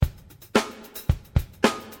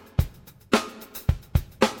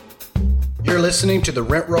listening to the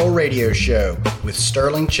Rent Roll Radio Show with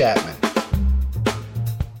Sterling Chapman.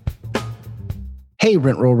 Hey,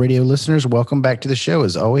 Rent Roll Radio listeners, welcome back to the show.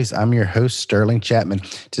 As always, I'm your host, Sterling Chapman.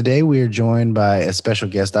 Today, we are joined by a special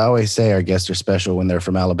guest. I always say our guests are special when they're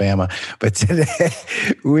from Alabama, but today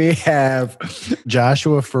we have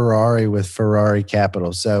Joshua Ferrari with Ferrari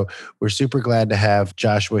Capital. So we're super glad to have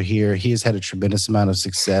Joshua here. He has had a tremendous amount of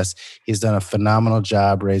success. He's done a phenomenal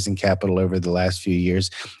job raising capital over the last few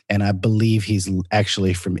years, and I believe he's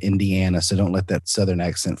actually from Indiana, so don't let that Southern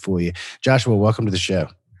accent fool you. Joshua, welcome to the show.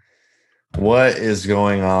 What is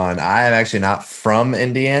going on? I am actually not from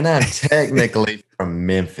Indiana. I'm technically from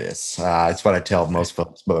Memphis. It's what I tell most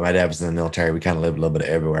folks, but my dad was in the military. We kind of lived a little bit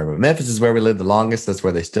everywhere, but Memphis is where we lived the longest. That's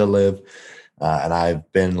where they still live. And I've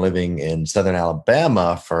been living in Southern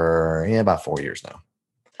Alabama for about 4 years now.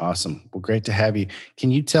 Awesome. Well, great to have you.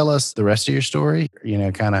 Can you tell us the rest of your story?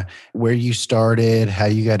 Kind of where you started, how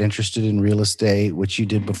you got interested in real estate, what you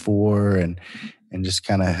did before, and just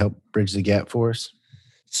kind of help bridge the gap for us?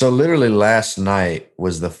 So literally last night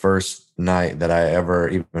was the first night that I ever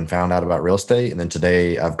even found out about real estate. And then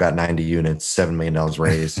today I've got 90 units, $7 million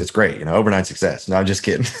raised. It's great. Overnight success. No, I'm just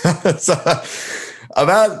kidding. So it's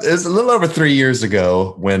a little over 3 years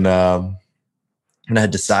ago when I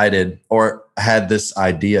had decided or had this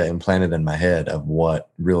idea implanted in my head of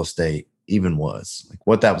what real estate even was, like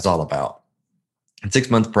what that was all about. And 6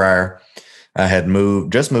 months prior, I had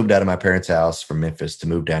just moved out of my parents' house from Memphis to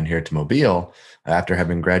move down here to Mobile after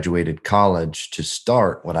having graduated college to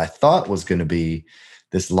start what I thought was going to be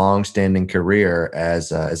this long-standing career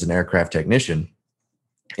as an aircraft technician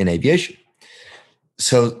in aviation.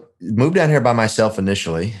 So moved down here by myself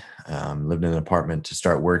initially, lived in an apartment to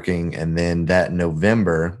start working. And then that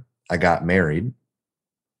November, I got married,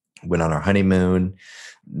 went on our honeymoon.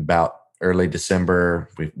 About early December,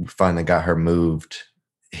 we finally got her moved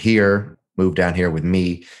down here with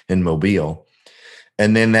me in Mobile.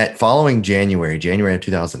 And then that following January of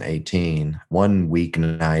 2018, one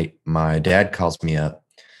weeknight, my dad calls me up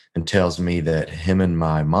and tells me that him and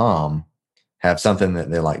my mom have something that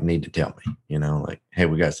they need to tell me, hey,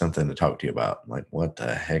 we got something to talk to you about. I'm like, what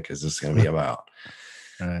the heck is this going to be about?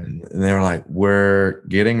 And they were like, we're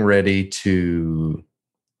getting ready to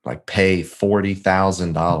pay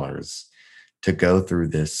 $40,000 to go through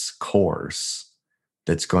this course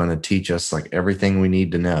that's going to teach us everything we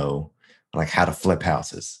need to know, how to flip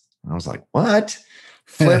houses. And I was like, what?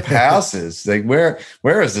 Flip houses? Where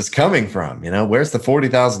is this coming from? Where's the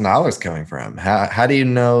 $40,000 coming from? How do you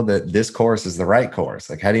know that this course is the right course?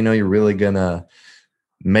 How do you know you're really going to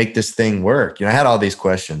make this thing work? I had all these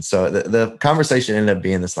questions. So the conversation ended up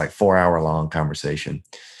being this 4-hour long conversation.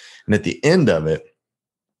 And at the end of it,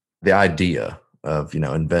 the idea of,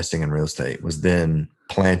 investing in real estate was then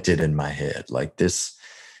planted in my head.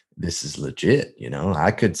 This is legit.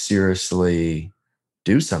 I could seriously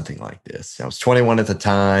do something like this. I was 21 at the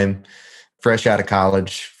time, fresh out of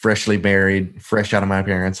college, freshly married, fresh out of my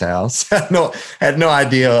parents' house. Had no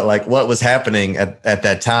idea what was happening at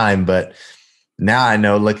that time. But now I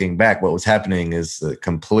know, looking back, what was happening is a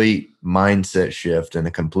complete mindset shift and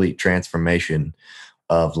a complete transformation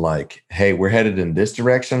of hey, we're headed in this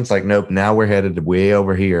direction. It's nope, now we're headed way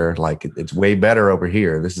over here. It's way better over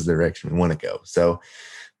here. This is the direction we want to go. So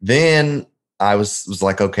then I was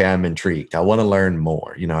like, okay, I'm intrigued. I want to learn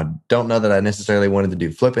more. I don't know that I necessarily wanted to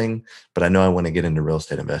do flipping, but I know I want to get into real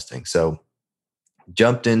estate investing. So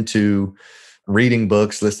jumped into reading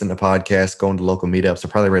books, listening to podcasts, going to local meetups. I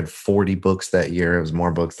probably read 40 books that year. It was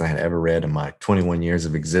more books than I had ever read in my 21 years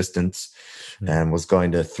of existence. And was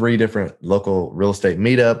going to 3 different local real estate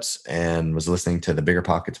meetups and was listening to the Bigger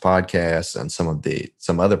Pockets podcast and some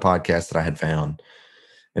other podcasts that I had found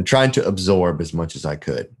and trying to absorb as much as I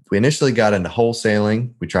could. We initially got into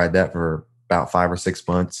wholesaling. We tried that for about 5 or 6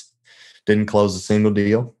 months. Didn't close a single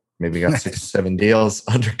deal. Maybe got 6 or 7 deals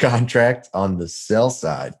under contract on the sell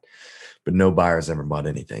side, but no buyers ever bought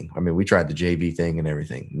anything. We tried the JV thing and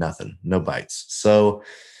everything. Nothing, no bites. So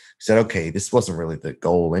said, okay, this wasn't really the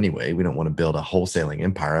goal anyway. We don't want to build a wholesaling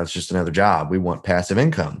empire. It's just another job. We want passive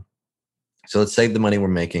income. So let's save the money we're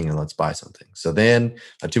making and let's buy something. So then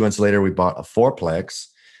 2 months later, we bought a 4-plex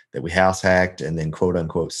that we house hacked and then quote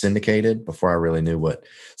unquote syndicated. Before I really knew what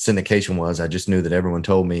syndication was, I just knew that everyone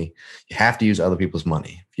told me you have to use other people's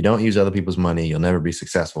money. If you don't use other people's money, you'll never be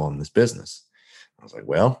successful in this business. I was like,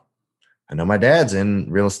 well, I know my dad's in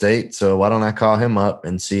real estate, so why don't I call him up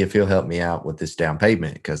and see if he'll help me out with this down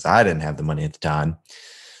payment? Because I didn't have the money at the time.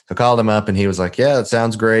 So I called him up and he was like, yeah, that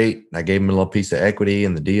sounds great. I gave him a little piece of equity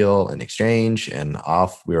in the deal in exchange, and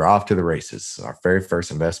we were off to the races. Our very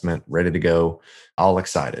first investment, ready to go, all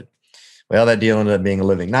excited. Well, that deal ended up being a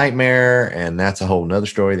living nightmare, and that's a whole nother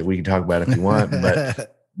story that we can talk about if you want.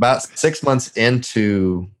 But about 6 months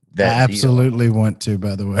into I that deal, absolutely want to,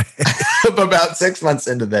 by the way. about 6 months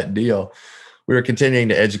into that deal, we were continuing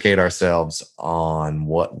to educate ourselves on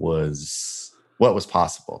what was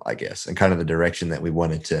possible, I guess, and kind of the direction that we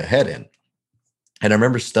wanted to head in. And I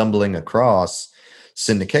remember stumbling across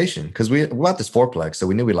syndication because we bought this fourplex, so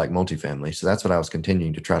we knew we liked multifamily. So that's what I was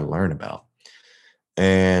continuing to try to learn about.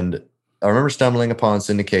 And I remember stumbling upon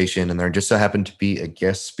syndication, and there just so happened to be a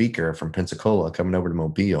guest speaker from Pensacola coming over to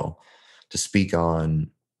Mobile to speak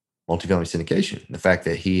on multifamily syndication. The fact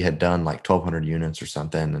that he had done like 1,200 units or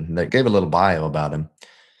something, and they gave a little bio about him.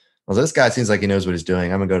 Well, this guy seems like he knows what he's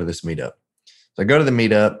doing. I'm gonna go to this meetup. So I go to the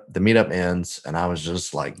meetup. The meetup ends, and I was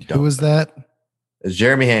just like, Who was that? It's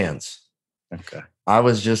Jeremy Hands. Okay. I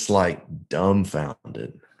was just like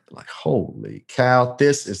dumbfounded. Like, holy cow,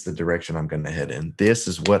 this is the direction I'm going to head in. This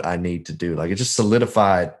is what I need to do. Like, it just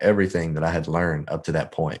solidified everything that I had learned up to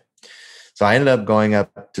that point. So I ended up going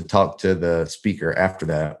up to talk to the speaker after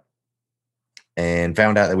that and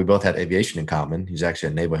found out that we both had aviation in common. He's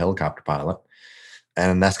actually a naval helicopter pilot.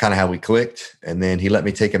 And that's kind of how we clicked. And then he let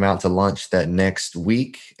me take him out to lunch that next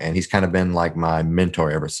week. And he's kind of been like my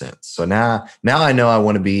mentor ever since. So now I know I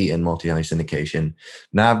want to be in multifamily syndication.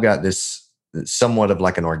 Now I've got this somewhat of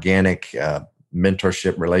like an organic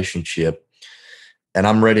mentorship relationship, and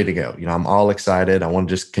I'm ready to go. I'm all excited. I want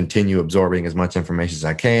to just continue absorbing as much information as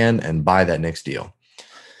I can and buy that next deal.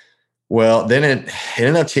 Well, then it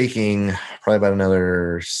ended up taking probably about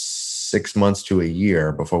another 6 months to a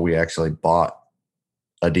year before we actually bought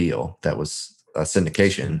a deal that was a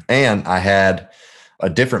syndication. And I had a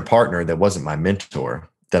different partner that wasn't my mentor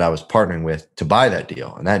that I was partnering with to buy that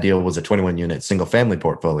deal. And that deal was a 21 unit single family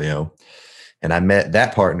portfolio. And I met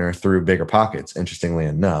that partner through Bigger Pockets, interestingly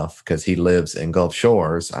enough, because he lives in Gulf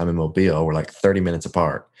Shores. I'm in Mobile. We're like 30 minutes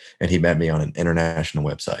apart. And he met me on an international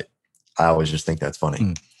website. I always just think that's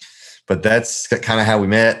funny. But that's kind of how we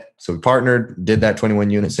met. So we partnered, did that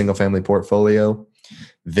 21 unit single family portfolio.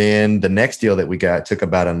 Then the next deal that we got took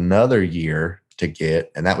about another year to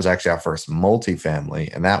get. And that was actually our first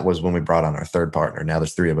multifamily. And that was when we brought on our third partner. Now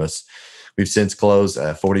there's 3 of us. We've since closed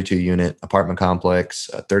a 42 unit apartment complex,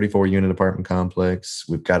 a 34 unit apartment complex.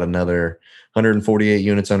 We've got another 148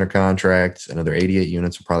 units under contract, another 88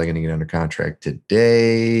 units we're probably going to get under contract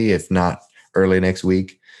today, if not early next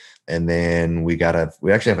week. And then we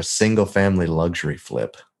actually have a single family luxury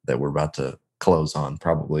flip that we're about to close on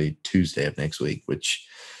probably Tuesday of next week, which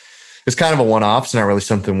is kind of a one-off. It's not really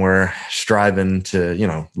something we're striving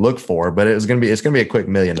to, look for, but it's going to be a quick $1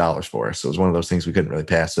 million for us. So it was one of those things we couldn't really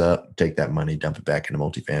pass up, take that money, dump it back into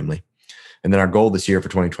multifamily. And then our goal this year for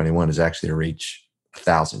 2021 is actually to reach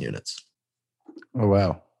 1,000 units. Oh,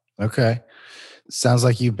 wow. Okay. Sounds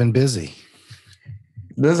like you've been busy.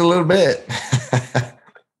 There's a little bit.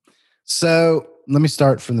 So let me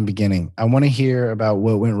start from the beginning. I want to hear about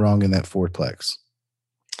what went wrong in that fourplex.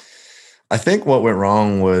 I think what went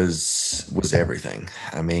wrong was everything.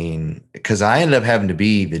 I mean, because I ended up having to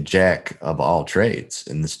be the jack of all trades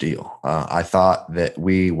in this deal. I thought that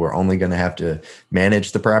we were only going to have to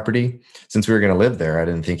manage the property. Since we were going to live there, I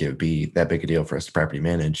didn't think it would be that big a deal for us to property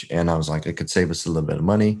manage. And I was like, it could save us a little bit of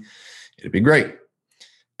money. It'd be great.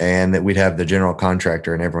 And that we'd have the general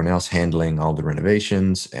contractor and everyone else handling all the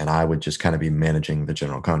renovations. And I would just kind of be managing the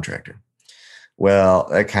general contractor. Well,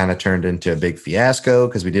 that kind of turned into a big fiasco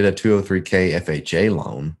because we did a 203K FHA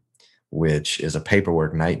loan, which is a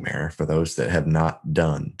paperwork nightmare for those that have not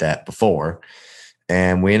done that before.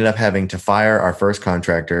 And we ended up having to fire our first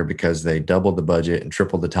contractor because they doubled the budget and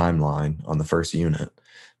tripled the timeline on the first unit.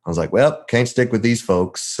 I was like, well, can't stick with these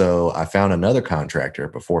folks. So I found another contractor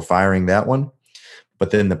before firing that one. But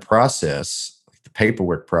then the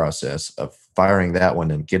paperwork process of firing that one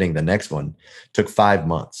and getting the next one took 5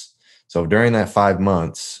 months. So during that 5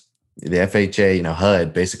 months, the FHA,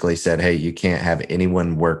 HUD basically said, hey, you can't have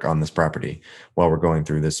anyone work on this property while we're going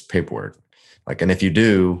through this paperwork. And if you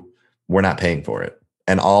do, we're not paying for it.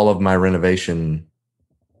 And all of my renovation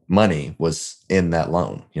money was in that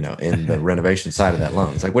loan, in the renovation side of that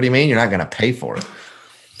loan. It's like, what do you mean you're not going to pay for it?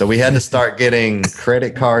 So we had to start getting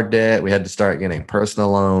credit card debt. We had to start getting personal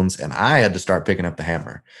loans, and I had to start picking up the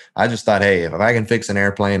hammer. I just thought, hey, if I can fix an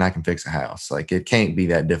airplane, I can fix a house. It can't be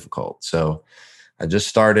that difficult. So I just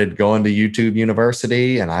started going to YouTube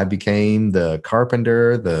University, and I became the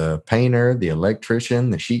carpenter, the painter, the electrician,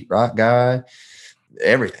 the sheetrock guy,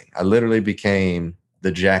 everything. I literally became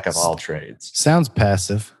the jack of all trades. Sounds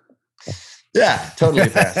passive. Yeah, totally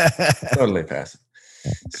passive. Totally passive.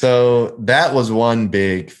 So that was one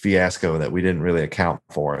big fiasco that we didn't really account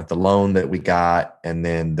for. The loan that we got and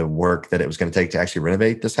then the work that it was going to take to actually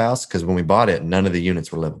renovate this house. Because when we bought it, none of the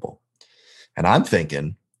units were livable. And I'm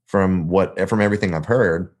thinking from everything I've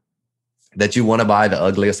heard that you want to buy the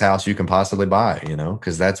ugliest house you can possibly buy,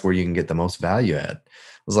 because that's where you can get the most value at.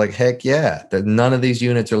 I was like, heck yeah, none of these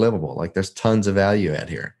units are livable. Like there's tons of value at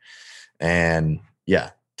here. And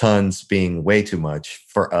yeah, tons being way too much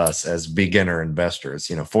for us as beginner investors.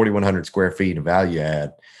 4,100 square feet of value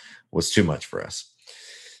add was too much for us.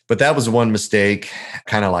 But that was one mistake,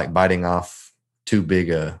 kind of like biting off too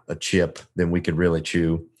big a chip than we could really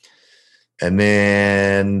chew. And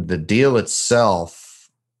then the deal itself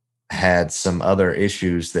had some other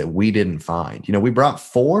issues that we didn't find. We brought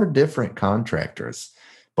 4 different contractors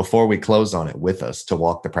before we closed on it with us to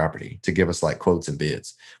walk the property, to give us like quotes and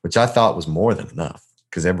bids, which I thought was more than enough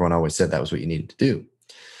because everyone always said that was what you needed to do.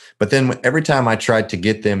 But then every time I tried to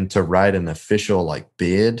get them to write an official like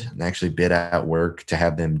bid and actually bid out work to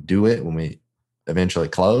have them do it when we eventually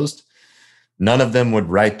closed, none of them would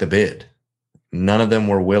write the bid. None of them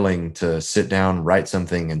were willing to sit down, write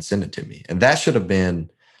something and send it to me. And that should have been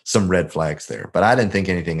some red flags there, but I didn't think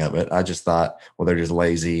anything of it. I just thought, well, they're just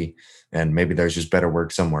lazy and maybe there's just better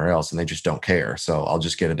work somewhere else and they just don't care. So I'll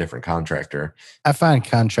just get a different contractor. I find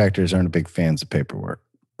contractors aren't big fans of paperwork.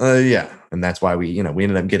 Yeah. And that's why we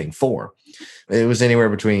ended up getting 4. It was anywhere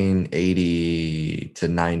between 80 to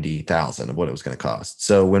 90,000 of what it was going to cost.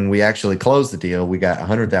 So when we actually closed the deal, we got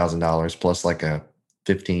 $100,000 plus like a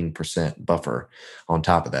 15% buffer on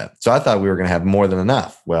top of that. So I thought we were going to have more than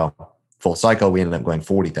enough. Well, full cycle, we ended up going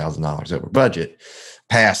 $40,000 over budget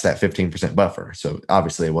past that 15% buffer. So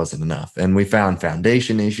obviously it wasn't enough. And we found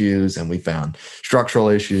foundation issues and we found structural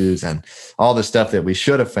issues and all the stuff that we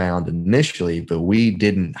should have found initially, but we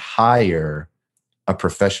didn't hire a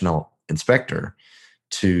professional inspector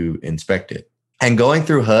to inspect it. And going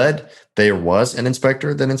through HUD, there was an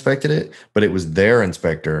inspector that inspected it, but it was their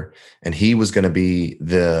inspector and he was going to be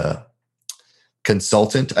the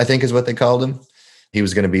consultant, I think is what they called him. He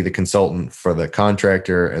was going to be the consultant for the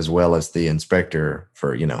contractor as well as the inspector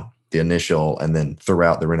for, the initial and then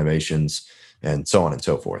throughout the renovations and so on and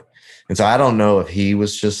so forth. And so I don't know if he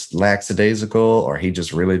was just lackadaisical or he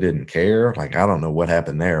just really didn't care. Like, I don't know what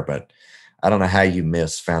happened there, but I don't know how you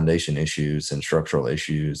miss foundation issues and structural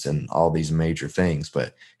issues and all these major things,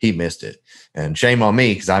 but he missed it. And shame on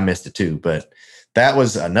me because I missed it too. But that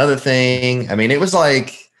was another thing. I mean, it was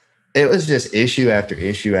just issue after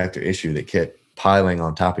issue after issue that kept piling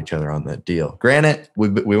on top of each other on that deal. Granted, we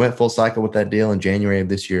went full cycle with that deal in January of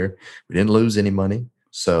this year. We didn't lose any money.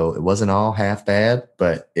 So it wasn't all half bad,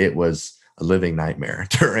 but it was a living nightmare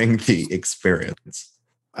during the experience.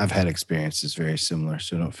 I've had experiences very similar,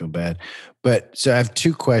 so don't feel bad. But so I have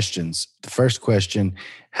 2 questions. The first question,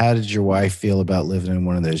 how did your wife feel about living in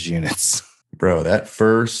one of those units? Bro, that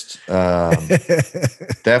first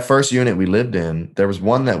unit we lived in, there was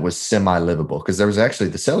one that was semi-livable because there was actually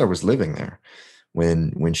the seller was living there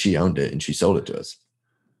when she owned it and she sold it to us.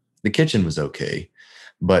 The kitchen was okay,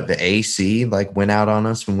 but the AC like went out on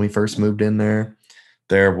us when we first moved in there.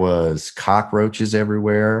 There was cockroaches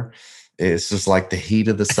everywhere. It's just like the heat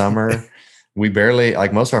of the summer. We barely,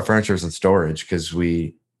 like most of our furniture is in storage because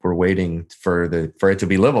we were waiting for it to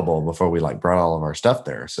be livable before we like brought all of our stuff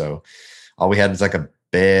there. So all we had was like a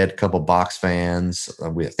bed, a couple box fans. I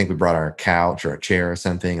think we brought our couch or a chair or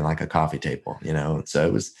something, and like a coffee table, So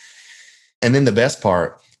it was, and then the best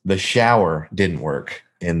part, the shower didn't work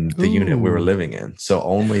in the unit we were living in. So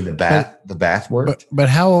only the bath worked. But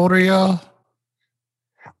how old are y'all?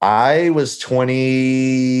 I was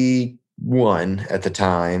 21 at the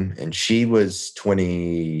time, and she was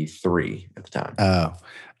 23 at the time.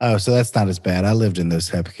 Oh, so that's not as bad. I lived in those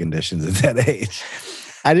type of conditions at that age.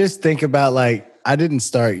 I just think about I didn't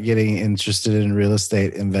start getting interested in real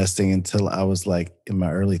estate investing until I was like in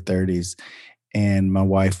my early 30s, and my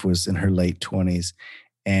wife was in her late 20s.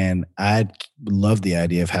 And I loved the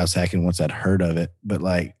idea of house hacking once I'd heard of it, but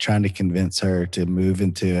like trying to convince her to move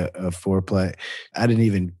into a 4-play, I didn't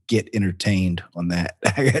even get entertained on that.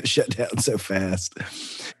 I got shut down so fast.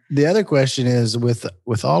 The other question is with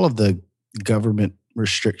all of the government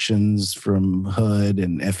restrictions from HUD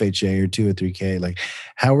and FHA or 203K, like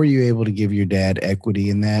how were you able to give your dad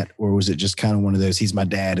equity in that? Or was it just kind of one of those, he's my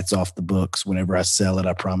dad, it's off the books. Whenever I sell it,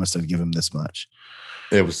 I promise I'd give him this much?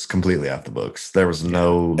 It was completely off the books. There was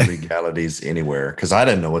no legalities anywhere because I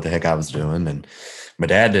didn't know what the heck I was doing. And my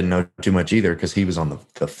dad didn't know too much either because he was on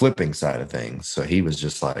the flipping side of things. So he was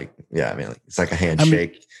just like, yeah, I mean, it's like a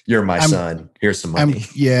handshake. You're my son. Here's some money.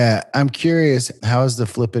 I'm curious, how has the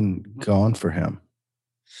flipping gone for him?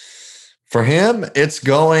 For him, it's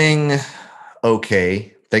going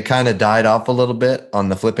okay. They kind of died off a little bit on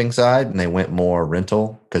the flipping side and they went more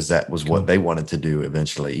rental because that was what they wanted to do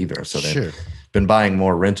eventually either. So they've been buying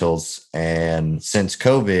more rentals. And since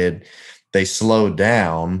COVID, they slowed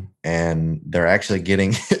down and they're actually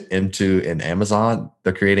getting into an Amazon.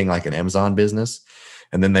 They're creating like an Amazon business.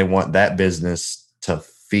 And then they want that business to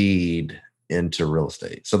feed into real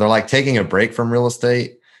estate. So they're like taking a break from real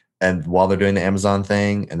estate and while they're doing the Amazon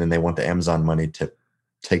thing, and then they want the Amazon money to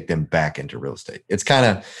take them back into real estate. It's kind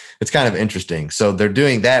of interesting. So they're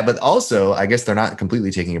doing that, but also I guess they're not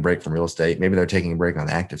completely taking a break from real estate. Maybe they're taking a break on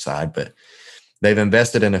the active side, but they've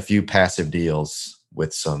invested in a few passive deals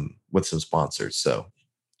with some sponsors. So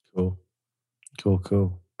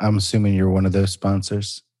cool. I'm assuming you're one of those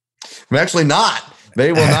sponsors. I'm actually not.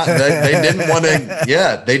 They will not. They didn't want to.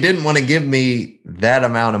 Yeah, they didn't want to give me that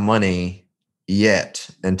amount of money yet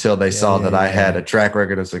until they saw that I had a track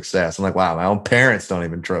record of success. I'm like, wow, my own parents don't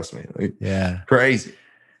even trust me. Like, crazy.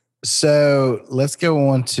 So let's go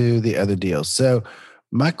on to the other deals. So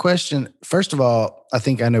my question, first of all, I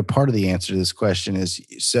think I know part of the answer to this question is,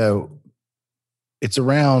 so it's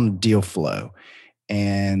around deal flow.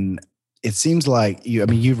 And it seems like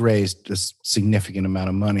you've raised a significant amount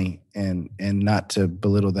of money and not to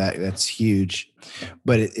belittle that, that's huge.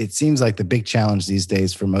 But it seems like the big challenge these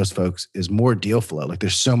days for most folks is more deal flow. Like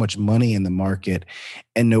there's so much money in the market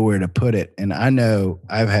and nowhere to put it. And I know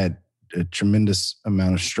I've had a tremendous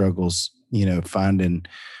amount of struggles, finding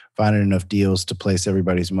enough deals to place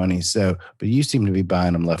everybody's money. So, but you seem to be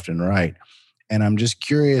buying them left and right. And I'm just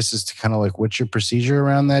curious as to kind of like what your procedure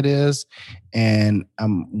around that is. And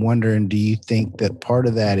I'm wondering, do you think that part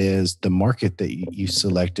of that is the market that you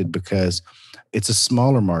selected because it's a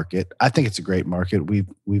smaller market? I think it's a great market.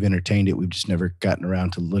 We've entertained it. We've just never gotten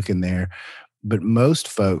around to looking there. But most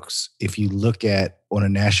folks, if you look at on a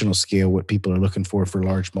national scale, what people are looking for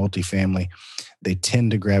large multifamily, they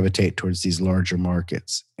tend to gravitate towards these larger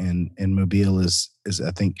markets. And Mobile is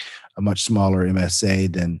I think a much smaller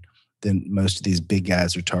MSA than most of these big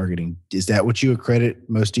guys are targeting. Is that what you accredit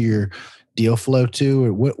most of your deal flow to?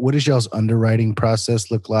 Or what does y'all's underwriting process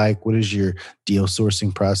look like? What does your deal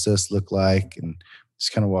sourcing process look like? And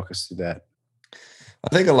just kind of walk us through that. I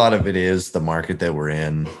think a lot of it is the market that we're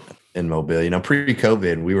in Mobile.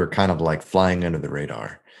 Pre-COVID, we were kind of like flying under the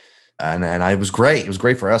radar. And it was great. It was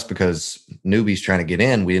great for us because newbies trying to get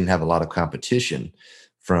in, we didn't have a lot of competition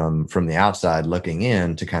from the outside looking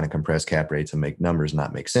in to kind of compress cap rates and make numbers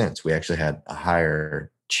not make sense. We actually had a higher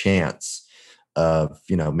chance of,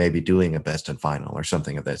 maybe doing a best and final or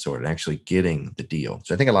something of that sort and actually getting the deal.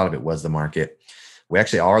 So I think a lot of it was the market. We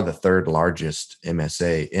actually are the third largest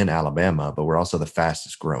MSA in Alabama, but we're also the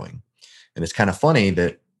fastest growing. And it's kind of funny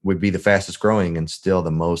that we'd be the fastest growing and still the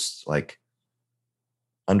most like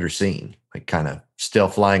underseen, like kind of still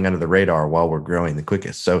flying under the radar while we're growing the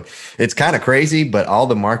quickest. So it's kind of crazy, but all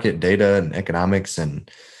the market data and economics and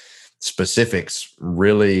specifics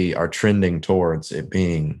really are trending towards it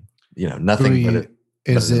being, nothing but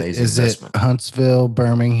is it Huntsville,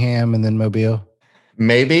 Birmingham, and then Mobile?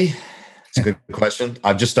 Maybe. It's a good question.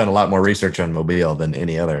 I've just done a lot more research on Mobile than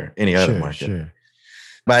any other market. Sure.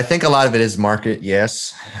 But I think a lot of it is market,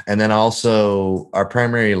 yes. And then also our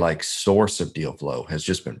primary source of deal flow has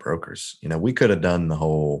just been brokers. We could have done the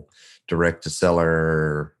whole direct to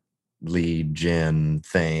seller lead gen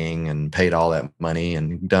thing and paid all that money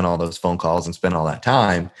and done all those phone calls and spent all that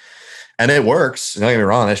time. And it works. Don't get me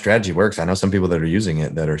wrong, that strategy works. I know some people that are using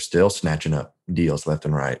it that are still snatching up deals left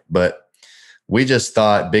and right. But we just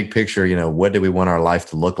thought big picture, what do we want our life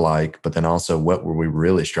to look like? But then also what were we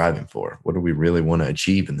really striving for? What do we really want to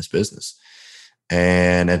achieve in this business?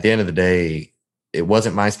 And at the end of the day, it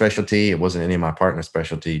wasn't my specialty. It wasn't any of my partner's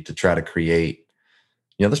specialty to try to create,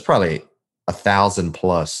 there's probably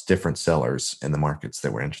 1,000+ different sellers in the markets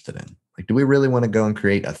that we're interested in. Like, do we really want to go and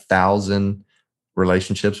create 1,000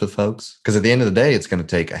 relationships with folks? Because at the end of the day, it's going to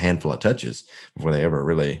take a handful of touches before they ever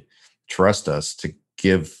really trust us to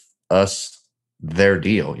give us their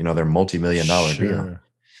deal, their multi-million-dollar deal,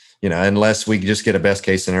 unless we just get a best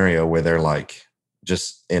case scenario where they're like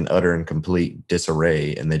just in utter and complete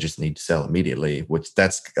disarray and they just need to sell immediately, which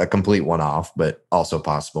that's a complete one-off, but also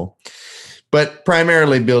possible. But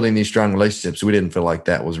primarily building these strong relationships, we didn't feel like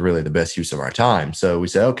that was really the best use of our time. So we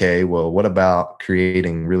said, okay, well, what about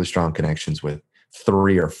creating really strong connections with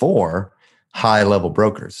 3 or 4 high-level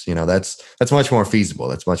brokers? That's much more feasible.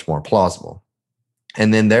 That's much more plausible.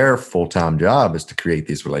 And then their full-time job is to create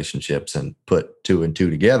these relationships and put 2 and 2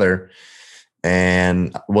 together.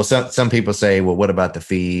 And well, some people say, well, what about the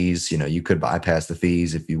fees? You could bypass the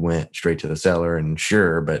fees if you went straight to the seller, and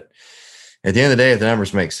sure, but At the end of the day, if the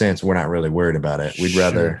numbers make sense, we're not really worried about it.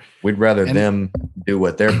 Sure. We'd rather And them do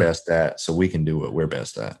what they're best at so we can do what we're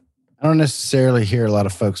best at. I don't necessarily hear a lot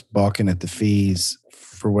of folks balking at the fees.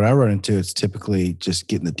 For what I run into, it's typically just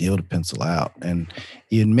getting the deal to pencil out. And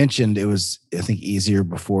you had mentioned it was, I think, easier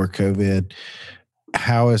before COVID.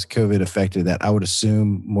 How has COVID affected that? I would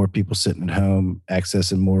assume more people sitting at home,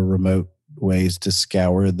 accessing more remote ways to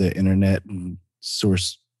scour the internet and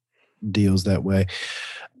source deals that way.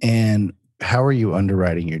 And how are you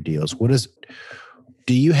underwriting your deals?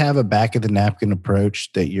 Do you have a back of the napkin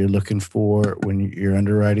approach that you're looking for when you're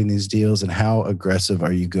underwriting these deals? And how aggressive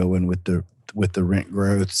are you going with the rent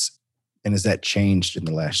growths? And has that changed in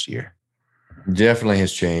the last year? Definitely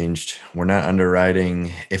has changed. We're not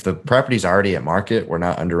underwriting. If the property's already at market, we're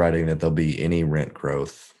not underwriting that there'll be any rent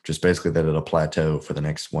growth, just basically that it'll plateau for the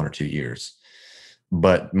next 1 or 2 years.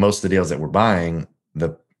 But most of the deals that we're buying,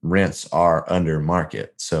 the rents are under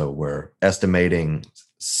market. So we're estimating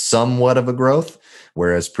somewhat of a growth,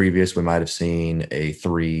 whereas previous we might have seen a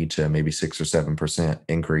 3 to maybe 6 or 7%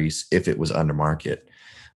 increase if it was under market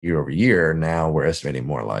year over year. Now we're estimating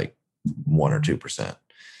more like 1 or 2%.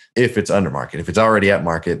 If it's under market. If it's already at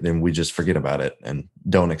market, then we just forget about it and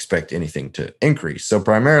don't expect anything to increase. So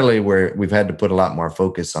primarily where we've had to put a lot more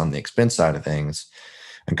focus on the expense side of things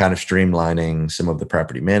and kind of streamlining some of the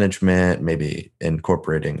property management, maybe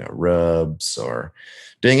incorporating a RUBS or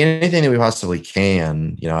doing anything that we possibly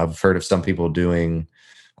can. I've heard of some people doing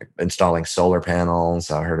installing solar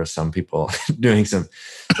panels. I heard of some people doing some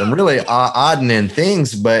really odd and end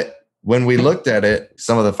things, but when we looked at it,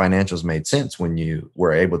 some of the financials made sense when you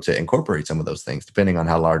were able to incorporate some of those things, depending on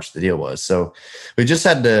how large the deal was. So we just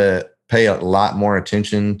had to pay a lot more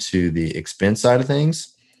attention to the expense side of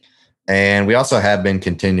things. And we also have been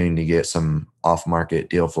continuing to get some off-market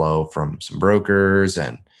deal flow from some brokers.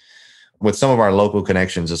 And with some of our local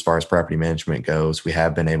connections, as far as property management goes, we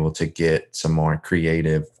have been able to get some more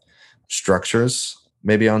creative structures,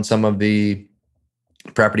 maybe on some of the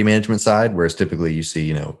property management side, whereas typically you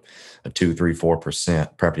see, a 2, 3,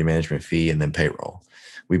 4% property management fee and then payroll.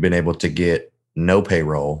 We've been able to get no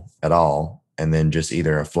payroll at all, and then just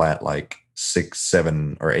either a flat like 6,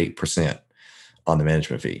 7, or 8% on the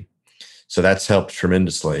management fee. So that's helped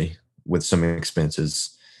tremendously with some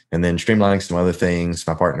expenses. And then streamlining some other things.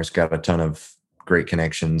 My partner's got a ton of great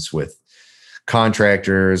connections with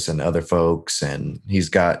contractors and other folks, and he's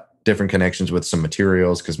got different connections with some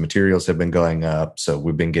materials because materials have been going up. So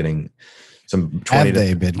we've been getting some 20 Have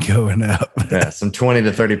they been going up? Yeah, some 20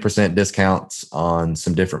 to 30% discounts on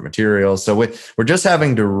some different materials. So we're just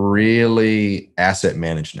having to really asset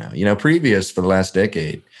manage now. Previous for the last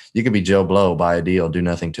decade, you could be Joe Blow, buy a deal, do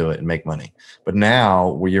nothing to it, and make money. But now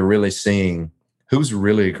where you're really seeing who's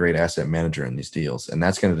really a great asset manager in these deals. And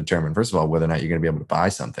that's going to determine, first of all, whether or not you're going to be able to buy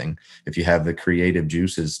something if you have the creative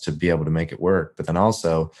juices to be able to make it work. But then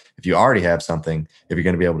also, if you already have something, if you're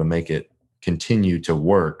going to be able to make it continue to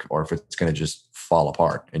work or if it's going to just fall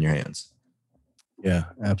apart in your hands. Yeah,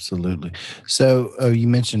 absolutely. So you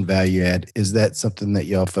mentioned value add. Is that something that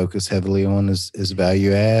y'all focus heavily on is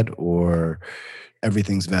value add, or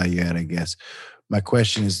everything's value add, I guess? My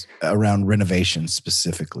question is around renovations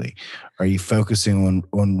specifically. Are you focusing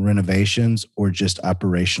on renovations or just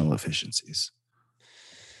operational efficiencies?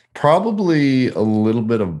 Probably a little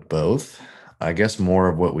bit of both. I guess more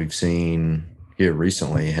of what we've seen here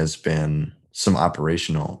recently has been some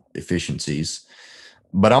operational efficiencies.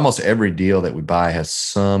 But almost every deal that we buy has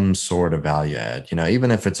some sort of value add.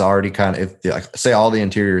 Even if it's already say all the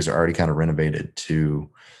interiors are already kind of renovated to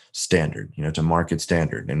standard, to market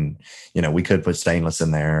standard. And, we could put stainless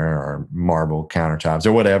in there or marble countertops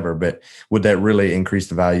or whatever, but would that really increase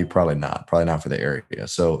the value? Probably not for the area.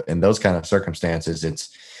 So in those kind of circumstances,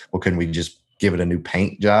 can we just give it a new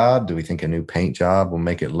paint job? Do we think a new paint job will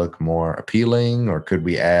make it look more appealing, or could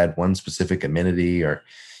we add one specific amenity, or,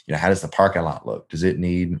 how does the parking lot look? Does it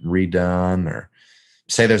need redone? Or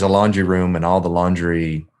say there's a laundry room and all the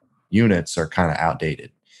laundry units are kind of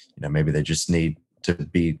outdated. Maybe they just need to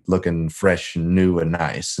be looking fresh and new and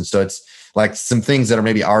nice. And so it's like some things that are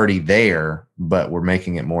maybe already there, but we're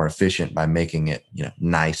making it more efficient by making it,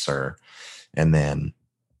 nicer. And then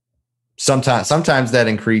sometimes that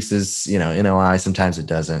increases, NOI, sometimes it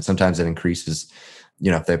doesn't. Sometimes it increases,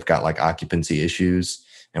 if they've got like occupancy issues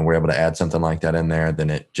and we're able to add something like that in there, then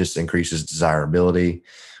it just increases desirability,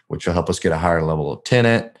 which will help us get a higher level of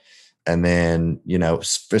tenant. And then,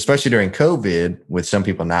 especially during COVID, with some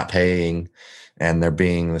people not paying and there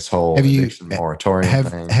being this whole eviction moratorium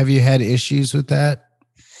thing. Have you had issues with that?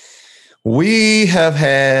 We have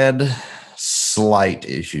had slight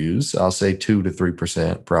issues. I'll say 2 to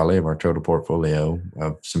 3% probably of our total portfolio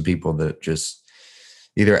of some people that just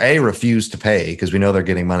either A, refuse to pay because we know they're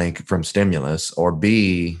getting money from stimulus, or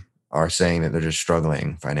B, are saying that they're just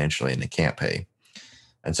struggling financially and they can't pay.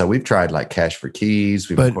 And so we've tried like cash for keys.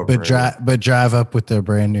 We've but drive up with their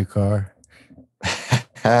brand new car.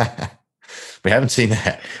 We haven't seen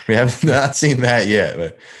that. We have not seen that yet.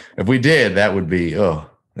 But if we did, that would be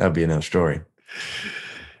another story.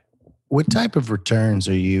 What type of returns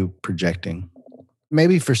are you projecting?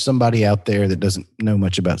 Maybe for somebody out there that doesn't know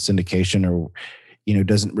much about syndication, or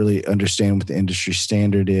doesn't really understand what the industry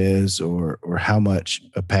standard is, or how much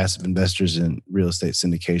passive investors in real estate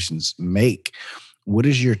syndications make. What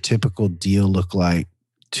does your typical deal look like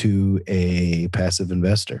to a passive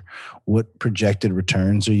investor? What projected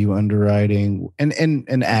returns are you underwriting? And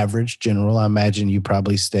an average, general, I imagine you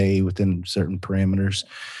probably stay within certain parameters.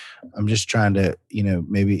 I'm just trying to,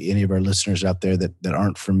 maybe any of our listeners out there that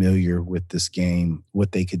aren't familiar with this game,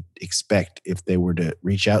 what they could expect if they were to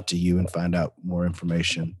reach out to you and find out more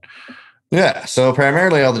information. Yeah. So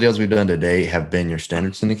primarily all the deals we've done today have been your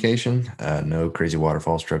standard syndication. No crazy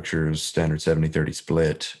waterfall structures, standard 70-30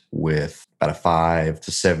 split with about a 5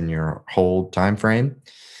 to 7 year hold time frame.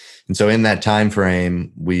 And so in that time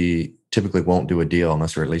frame, we typically won't do a deal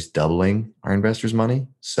unless we're at least doubling our investors' money.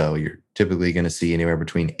 So you're typically going to see anywhere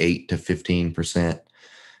between 8 to 15%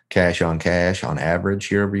 cash on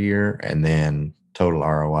average year over year. And then total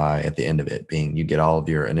ROI at the end of it being you get all of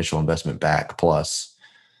your initial investment back plus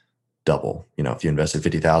double. If you invested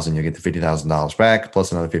 $50,000, you get the $50,000 back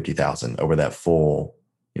plus another $50,000 over that full,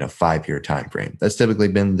 5-year time frame. That's typically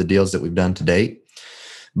been the deals that we've done to date.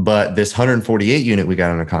 But this 148 unit we got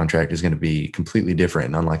under contract is going to be completely different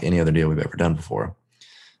and unlike any other deal we've ever done before.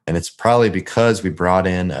 And it's probably because we brought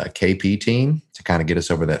in a KP team to kind of get us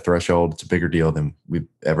over that threshold. It's a bigger deal than we've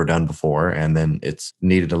ever done before. And then it's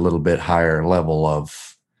needed a little bit higher level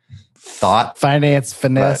of thought. Finance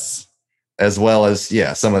finesse. As well as,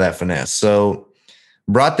 some of that finesse. So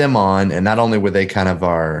brought them on, and not only were they kind of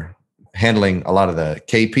our handling a lot of the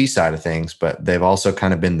KP side of things, but they've also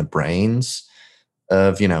kind of been the brains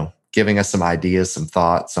of, giving us some ideas, some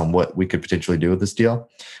thoughts on what we could potentially do with this deal.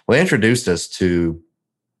 Well, they introduced us to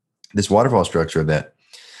this waterfall structure that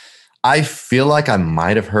I feel like I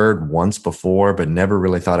might have heard once before, but never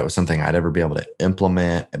really thought it was something I'd ever be able to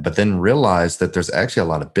implement, but then realized that there's actually a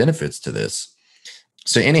lot of benefits to this.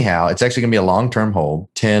 So anyhow, it's actually going to be a long-term hold,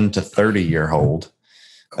 10 to 30-year hold.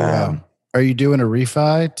 Oh, wow. Are you doing a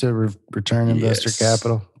refi to return investor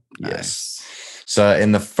capital? Yes. Nice. So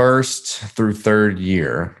in the first through third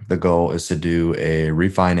year, the goal is to do a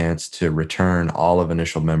refinance to return all of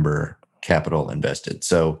initial member capital invested.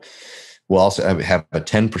 So we'll also have a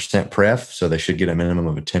 10% pref. So they should get a minimum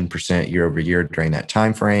of a 10% year over year during that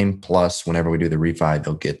time frame. Plus, whenever we do the refi,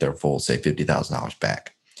 they'll get their full, say, $50,000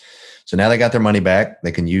 back. So now they got their money back.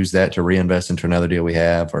 They can use that to reinvest into another deal we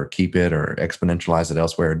have, or keep it, or exponentialize it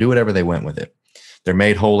elsewhere, or do whatever they went with it. They're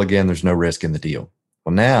made whole again. There's no risk in the deal.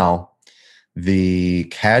 Well, now the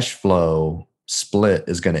cash flow split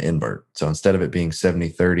is going to invert. So instead of it being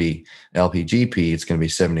 70-30 LP-GP, it's going to be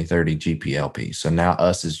 70-30 GP-LP. So now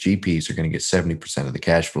us as GPs are going to get 70% of the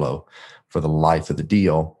cash flow for the life of the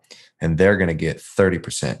deal, and they're going to get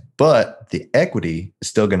 30%. But the equity is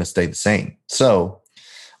still going to stay the same. So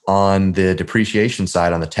on the depreciation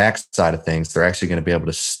side, on the tax side of things, they're actually going to be able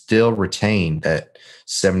to still retain that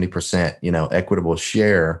 70%, equitable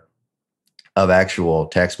share of actual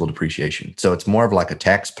taxable depreciation. So it's more of like a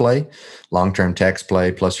tax play, long-term tax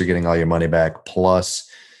play, plus you're getting all your money back, plus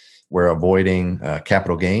we're avoiding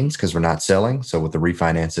capital gains because we're not selling. So with the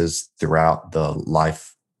refinances throughout the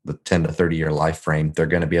life, the 10 to 30 year life frame, they're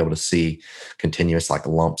going to be able to see continuous like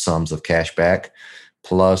lump sums of cash back.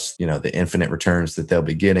 Plus, the infinite returns that they'll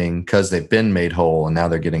be getting because they've been made whole and now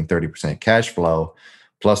they're getting 30% cash flow,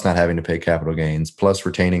 plus not having to pay capital gains, plus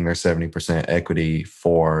retaining their 70% equity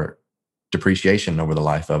for depreciation over the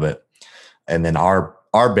life of it. And then our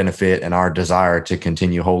benefit and our desire to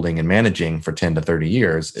continue holding and managing for 10 to 30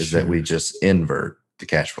 years is that we just invert the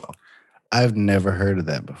cash flow. I've never heard of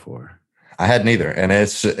that before. I hadn't either. And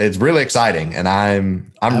it's really exciting. And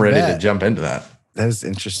I'm ready to jump into that. That is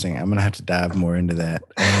interesting. I'm going to have to dive more into that.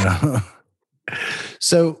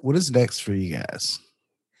 So what is next for you guys?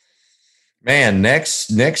 Man, next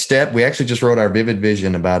step. We actually just wrote our Vivid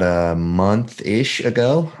Vision about a month-ish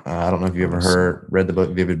ago. I don't know if you ever Awesome. read the book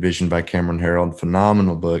Vivid Vision by Cameron Herold.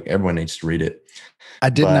 Phenomenal book. Everyone needs to read it. I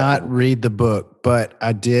did But not read the book, but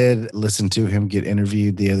I did listen to him get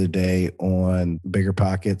interviewed the other day on Bigger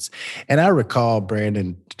Pockets. And I recall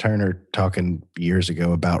Brandon Turner talking years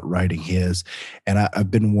ago about writing his, and I've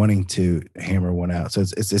been wanting to hammer one out. So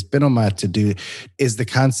it's been on my to-do. Is the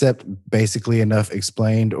concept basically enough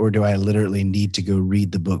explained, or do I literally need to go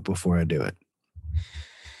read the book before I do it?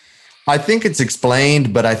 I think it's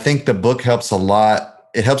explained, but I think the book helps a lot.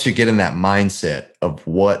 It helps you get in that mindset of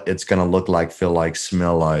what it's going to look like, feel like,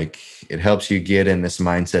 smell like. It helps you get in this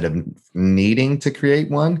mindset of needing to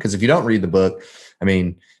create one. Because if you don't read the book, I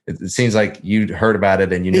mean, it seems like you heard about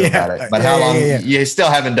it and you knew about it, but how long you still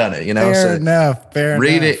haven't done it, you know? Fair enough.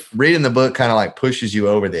 Reading the book kind of like pushes you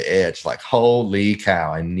over the edge. Like, holy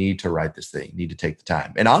cow, I need to write this thing. Need to take the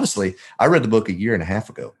time. And honestly, I read the book a year and a half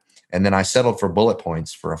ago. And then I settled for bullet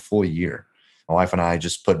points for a full year. My wife and I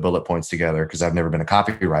just put bullet points together because I've never been a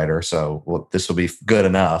copywriter. So, well, this will be good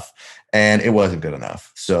enough. And it wasn't good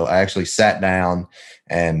enough. So I actually sat down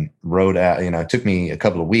and wrote out, it took me a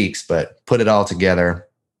couple of weeks, but put it all together,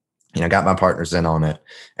 got my partners in on it.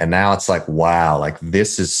 And now it's like, wow, like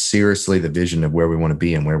this is seriously the vision of where we want to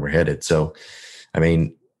be and where we're headed. So, I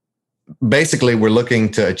mean, basically, we're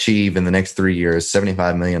looking to achieve in the next 3 years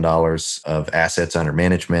 $75 million of assets under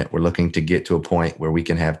management. We're looking to get to a point where we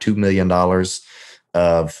can have $2 million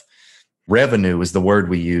of revenue is the word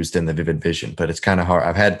we used in the Vivid Vision, but it's kind of hard.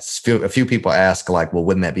 I've had a few people ask like, well,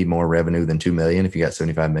 wouldn't that be more revenue than 2 million if you got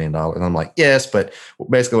 $75 million? And I'm like, yes, but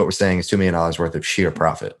basically what we're saying is $2 million worth of sheer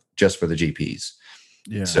profit just for the GPs.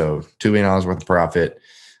 Yeah. So $2 million worth of profit.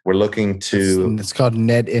 We're looking to, it's called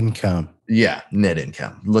net income. Yeah, net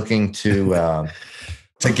income. Looking to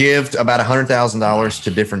give about $100,000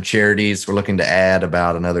 to different charities. We're looking to add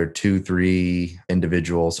about another 2-3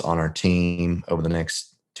 individuals on our team over the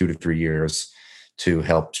next 2 to 3 years to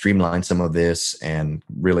help streamline some of this and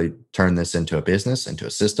really turn this into a business, into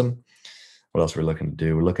a system. What else are we looking to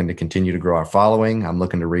do? We're looking to continue to grow our following. I'm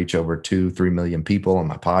looking to reach over 2-3 million people on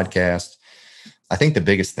my podcast. I think the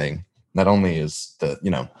biggest thing not only is the,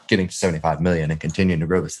 getting to 75 million and continuing to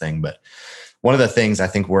grow this thing, but one of the things I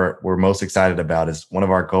think we're most excited about is one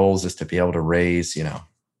of our goals is to be able to raise,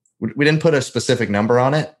 we didn't put a specific number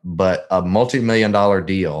on it, but a multi-million-dollar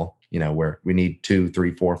deal, where we need $2,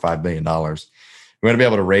 $3, $4, $5 million. We're going to be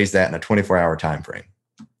able to raise that in a 24-hour time frame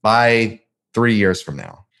by 3 years from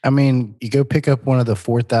now. I mean, you go pick up one of the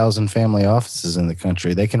 4,000 family offices in the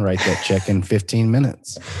country. They can write that check in 15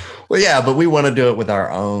 minutes. Well, yeah, but we want to do it with our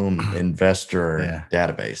own investor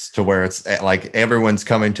database to where it's like everyone's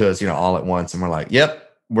coming to us, all at once. And we're like,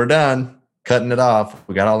 yep, we're done cutting it off.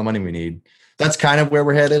 We got all the money we need. That's kind of where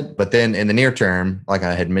we're headed. But then in the near term, like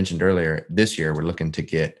I had mentioned earlier, this year, we're looking to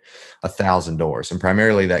get 1,000 doors. And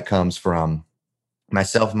primarily that comes from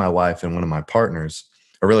myself and my wife and one of my partners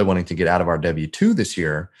are really wanting to get out of our W-2 this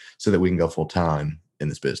year so that we can go full time in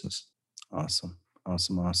this business. Awesome.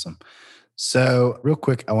 So real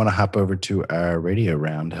quick, I want to hop over to our radio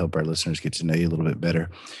round to help our listeners get to know you a little bit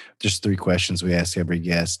better. Just 3 questions we ask every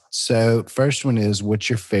guest. So first one is, what's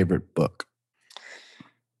your favorite book?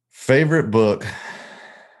 Favorite book?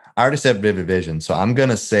 I already said Vivid Vision. So I'm going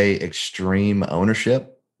to say Extreme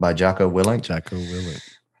Ownership by Jocko Willink.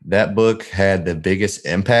 That book had the biggest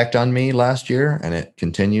impact on me last year, and it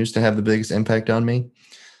continues to have the biggest impact on me.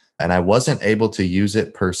 And I wasn't able to use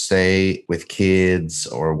it per se with kids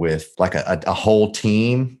or with like a whole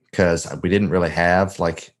team because we didn't really have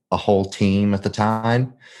like a whole team at the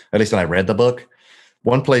time, at least when I read the book.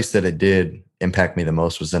 One place that it did impact me the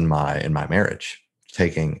most was in my marriage,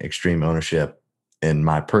 taking extreme ownership in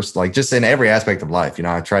my personal, like just in every aspect of life.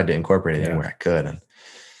 I tried to incorporate it anywhere I could. And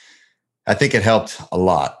I think it helped a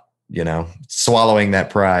lot, swallowing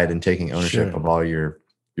that pride and taking ownership of all your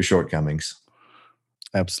shortcomings.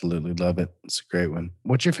 Absolutely love it. It's a great one.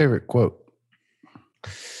 What's your favorite quote?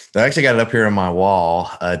 I actually got it up here on my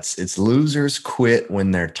wall. It's losers quit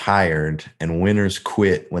when they're tired and winners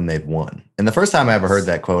quit when they've won. And the first time I ever heard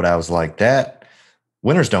that quote, I was like, that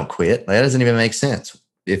winners don't quit. That doesn't even make sense.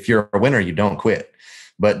 If you're a winner, you don't quit.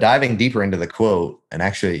 But diving deeper into the quote and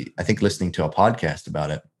actually, I think listening to a podcast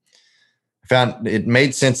about it, I found it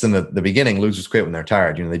made sense in the beginning. Losers quit when they're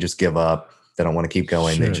tired. They just give up. They don't want to keep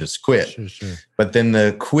going. They just quit. Sure. But then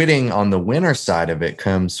the quitting on the winner side of it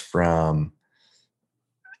comes from,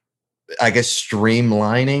 I guess,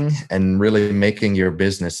 streamlining and really making your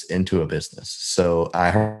business into a business. So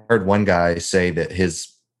I heard one guy say that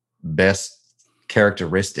his best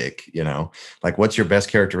characteristic, like what's your best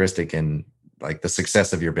characteristic in like the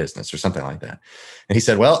success of your business or something like that. And he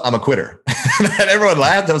said, well, I'm a quitter. And everyone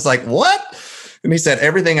laughed. I was like, what? And he said,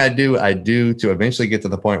 everything I do to eventually get to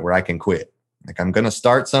the point where I can quit. Like I'm going to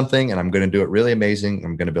start something and I'm going to do it really amazing.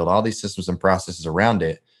 I'm going to build all these systems and processes around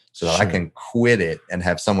it so that I can quit it and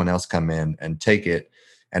have someone else come in and take it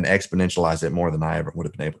and exponentialize it more than I ever would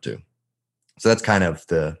have been able to. So that's kind of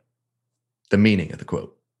the meaning of the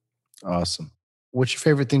quote. Awesome. What's your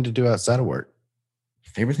favorite thing to do outside of work?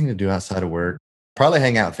 Favorite thing to do outside of work? Probably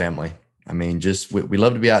hang out with family. I mean, just we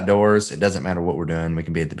love to be outdoors. It doesn't matter what we're doing. We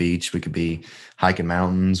can be at the beach. We could be hiking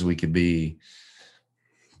mountains. We could be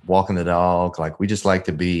walking the dog. Like we just like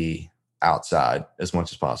to be outside as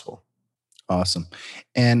much as possible. Awesome.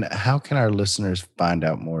 And how can our listeners find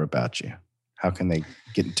out more about you? How can they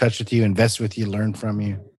get in touch with you, invest with you, learn from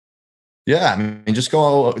you? Yeah, I mean, just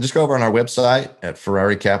go over on our website at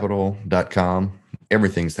ferraricapital.com.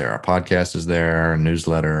 Everything's there. Our podcast is there, our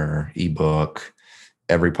newsletter, ebook,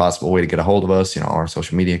 every possible way to get a hold of us, our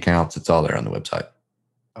social media accounts. It's all there on the website.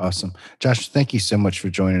 Awesome. Josh, thank you so much for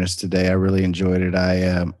joining us today. I really enjoyed it.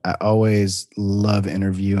 I always love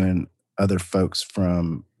interviewing other folks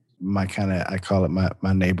from my I call it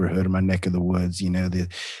my neighborhood or my neck of the woods, the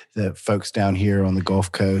folks down here on the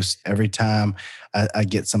Gulf Coast. Every time I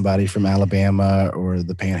get somebody from Alabama or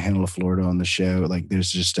the Panhandle of Florida on the show, like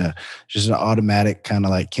there's just an automatic kind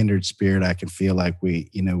of like kindred spirit. I can feel like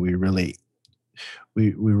we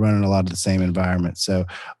run in a lot of the same environment. So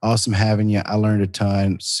awesome having you. I learned a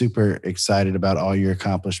ton. Super excited about all your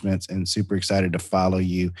accomplishments and super excited to follow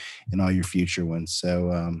you in all your future ones.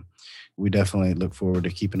 So we definitely look forward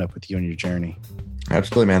to keeping up with you on your journey.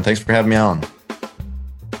 Absolutely, man. Thanks for having me on.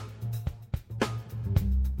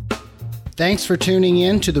 Thanks for tuning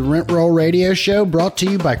in to the Rent Roll Radio Show brought to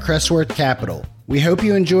you by Crestworth Capital. We hope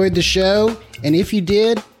you enjoyed the show, and if you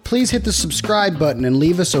did, please hit the subscribe button and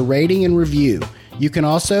leave us a rating and review. You can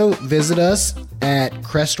also visit us at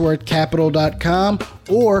crestworthcapital.com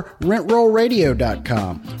or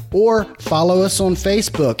rentrollradio.com, or follow us on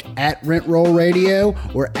Facebook at Rent Roll Radio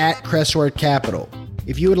or at Crestworth Capital.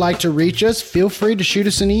 If you would like to reach us, feel free to shoot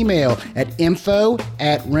us an email at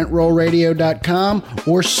info@rentrollradio.com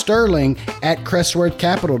or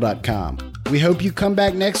sterling@crestworthcapital.com. We hope you come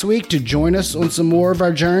back next week to join us on some more of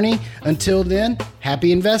our journey. Until then,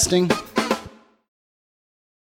 happy investing.